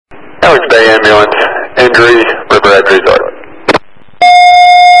Bay ambulance, injury, Riveredge Resort.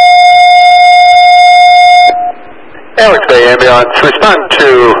 Alex Bay ambulance, respond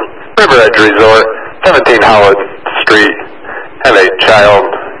to Riveredge Resort, 17 Howard Street. Have a child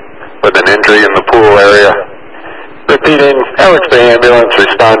with an injury in the pool area. Repeating, Alex Bay ambulance,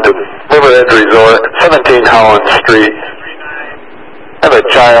 respond to Riveredge Resort, 17 Holland Street. Have a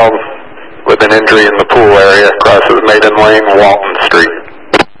child with an injury in the pool area, crosses Maiden Lane, Walton Street.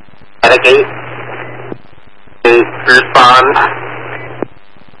 Medic 8. 8, respond.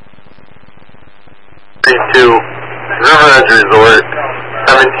 32, Riveredge Resort,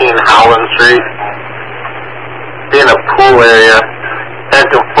 17 Howland Street. In a pool area, had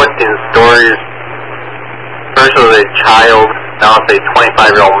conflicting stories. First was a child, now it's a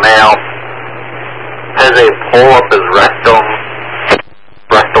 25-year-old male. Has a pull up his rectum,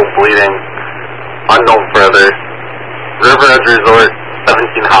 rectal bleeding, unknown further. Riveredge Resort,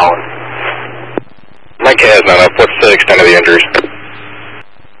 17 Holland. My CAD's not up. What's the extent of the injuries?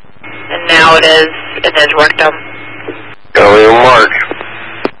 And now it is in his rectum. Got a little mark.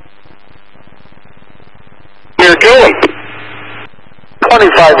 You're going.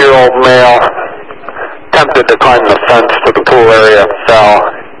 25-year-old male attempted to climb the fence to the pool area, fell,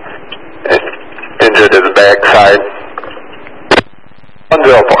 injured his backside.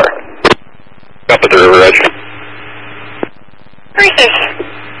 104. Up at the Riveredge. Research.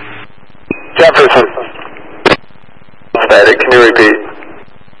 Jefferson. Static, can you repeat?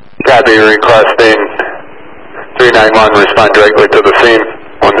 Copy, requesting 391, respond directly to the scene,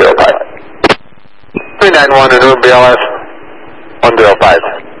 105. 391 in room BLS,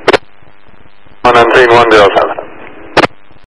 105. On scene 107.